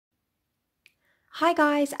Hi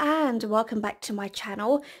guys, and welcome back to my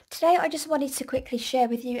channel. Today I just wanted to quickly share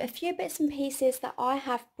with you a few bits and pieces that I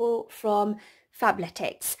have bought from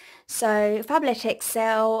Fabletics. So Fabletics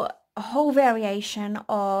sell a whole variation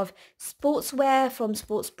of sportswear, from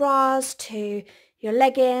sports bras to your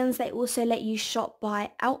leggings. They also let you shop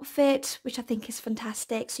by outfit, which I think is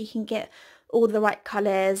fantastic, so you can get all the right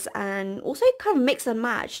colours and also kind of mix and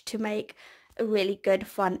match to make a really good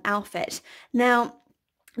fun outfit. Now,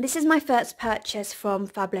 this is my first purchase from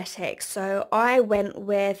Fabletics, so I went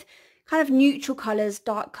with kind of neutral colours,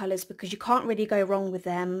 dark colours, because you can't really go wrong with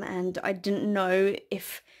them, and I didn't know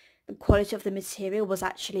if the quality of the material was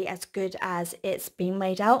actually as good as it's been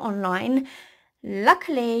made out online.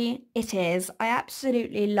 Luckily, it is. I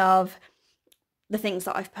absolutely love the things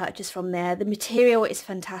that I've purchased from there. The material is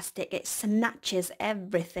fantastic. It snatches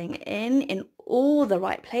everything in all the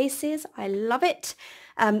right places. I love it.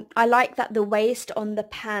 I like that the waist on the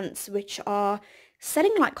pants, which are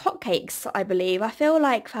selling like hotcakes, I believe. I feel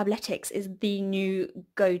like Fabletics is the new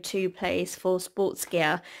go-to place for sports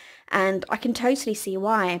gear, and I can totally see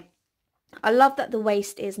why. I love that the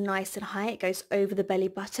waist is nice and high. It goes over the belly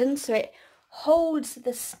button, so it holds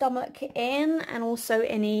the stomach in, and also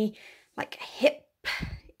any like hip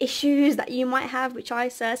issues that you might have, which I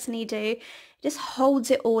certainly do. It just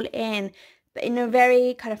holds it all in, but in a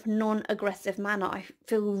very kind of non-aggressive manner. I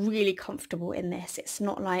feel really comfortable in this. It's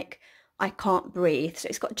not like I can't breathe. So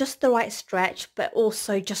it's got just the right stretch, but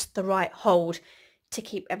also just the right hold to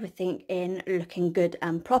keep everything in looking good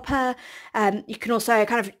and proper. You can also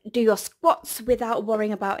kind of do your squats without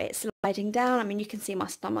worrying about it sliding down. I mean, you can see my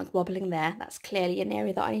stomach wobbling there. That's clearly an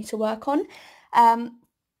area that I need to work on.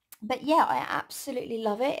 But yeah, I absolutely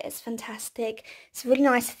love it. It's fantastic. It's a really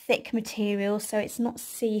nice thick material, so it's not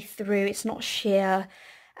see-through, it's not sheer.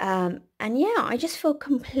 And yeah, I just feel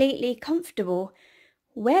completely comfortable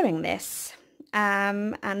wearing this,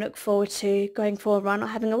 and look forward to going for a run or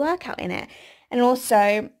having a workout in it. And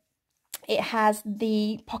also, it has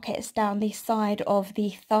the pockets down the side of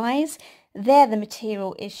the thighs. There the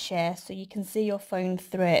material is sheer, so you can see your phone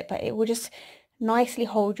through it, but it will just nicely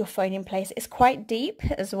hold your phone in place. It's quite deep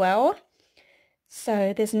as well,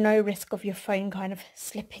 so there's no risk of your phone kind of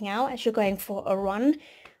slipping out as you're going for a run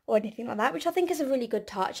or anything like that, which I think is a really good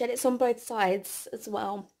touch, and it's on both sides as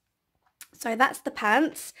well. So that's the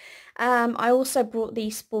pants. I also brought the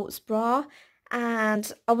sports bra,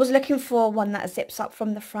 and I was looking for one that zips up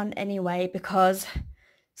from the front anyway, because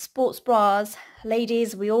sports bras,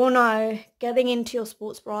 ladies, we all know getting into your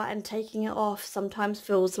sports bra and taking it off sometimes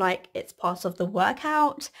feels like it's part of the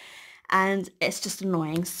workout, and it's just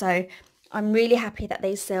annoying. So I'm really happy that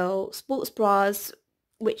they sell sports bras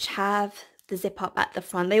which have the zip up at the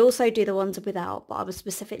front. They also do the ones without, but I was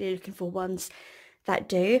specifically looking for ones that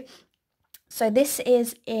do. So this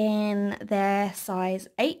is in their size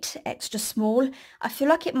 8, extra small. I feel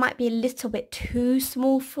like it might be a little bit too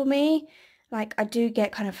small for me. Like, I do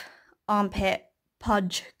get kind of armpit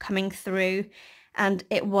pudge coming through, and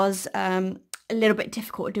it was a little bit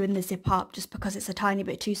difficult doing the zip up just because it's a tiny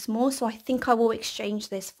bit too small. So I think I will exchange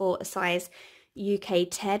this for a size UK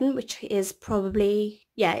 10, which is probably,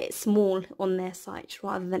 yeah, it's small on their site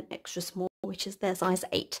rather than extra small, which is their size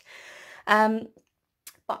 8.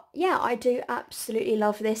 But yeah, I do absolutely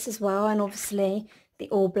love this as well, and obviously the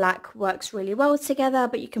all black works really well together,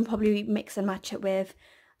 but you can probably mix and match it with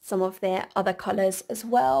some of their other colours as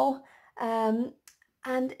well. And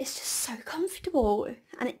it's just so comfortable,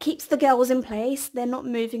 and it keeps the girls in place. They're not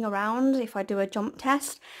moving around if I do a jump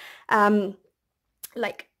test.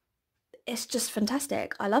 Like, it's just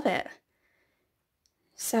fantastic. I love it.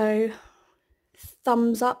 So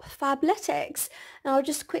thumbs up Fabletics. And I'll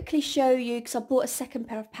just quickly show you, because I bought a second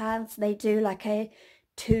pair of pants. They do like a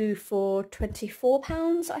 2 for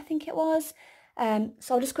 £24, I think it was.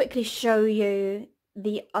 So I'll just quickly show you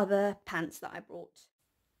the other pants that I bought.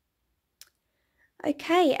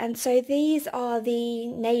 Okay, and so these are the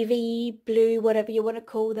navy blue, whatever you want to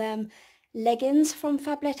call them, leggings from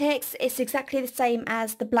Fabletics. It's exactly the same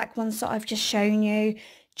as the black ones that I've just shown you,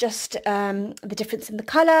 just the difference in the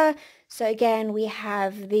colour. So again, we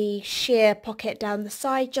have the sheer pocket down the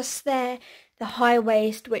side just there, the high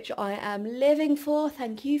waist, which I am living for.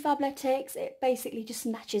 Thank you, Fabletics. It basically just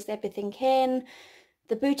snatches everything in.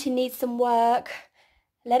 The booty needs some work.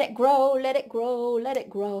 Let it grow, let it grow, let it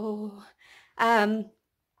grow.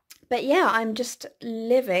 But yeah, I'm just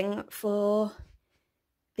living for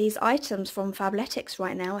these items from Fabletics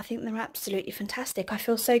right now. I think they're absolutely fantastic. I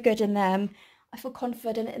feel so good in them. I feel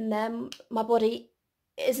confident in them. My body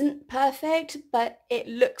isn't perfect, but it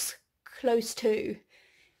looks close to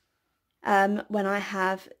when I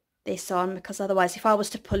have this on, because otherwise if I was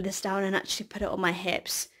to pull this down and actually put it on my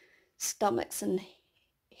hips, stomachs and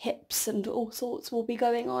hips and all sorts will be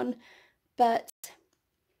going on. But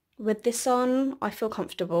with this on, I feel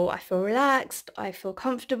comfortable, I feel relaxed, I feel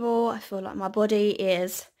comfortable, I feel like my body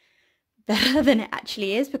is better than it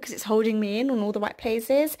actually is because it's holding me in on all the right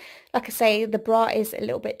places. Like I say, the bra is a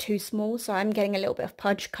little bit too small, so I'm getting a little bit of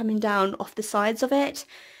pudge coming down off the sides of it.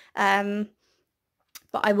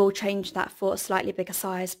 But I will change that for a slightly bigger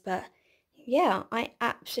size. But yeah, I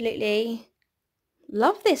absolutely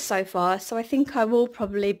love this so far. So I think I will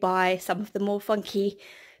probably buy some of the more funky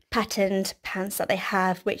patterned pants that they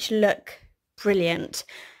have, which look brilliant.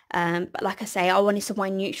 But like I say, I wanted some more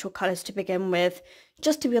neutral colours to begin with,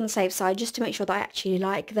 just to be on the safe side, just to make sure that I actually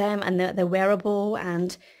like them and that they're wearable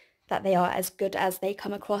and that they are as good as they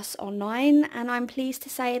come across online. And I'm pleased to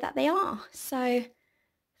say that they are. So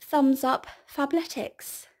thumbs up,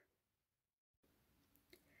 Fabletics.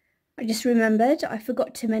 I just remembered, I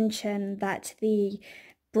forgot to mention that the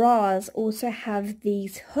bras also have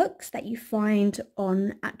these hooks that you find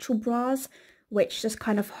on actual bras, which just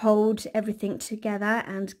kind of hold everything together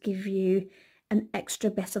and give you an extra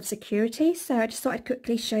bit of security. So I just thought I'd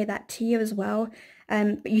quickly show that to you as well.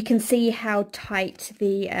 But you can see how tight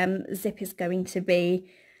the zip is going to be.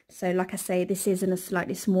 So like I say, this is in a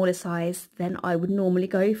slightly smaller size than I would normally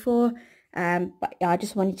go for. But yeah, I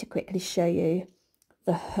just wanted to quickly show you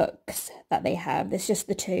the hooks that they have. There's just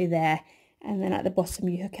the two there, and then at the bottom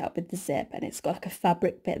you hook it up with the zip, and it's got like a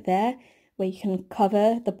fabric bit there where you can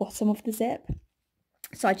cover the bottom of the zip.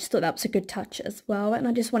 So I just thought that was a good touch as well, and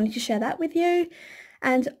I just wanted to share that with you.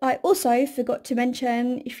 And I also forgot to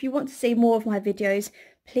mention, if you want to see more of my videos,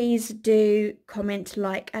 please do comment,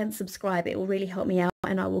 like and subscribe. It will really help me out,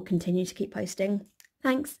 and I will continue to keep posting.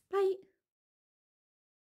 Thanks, bye.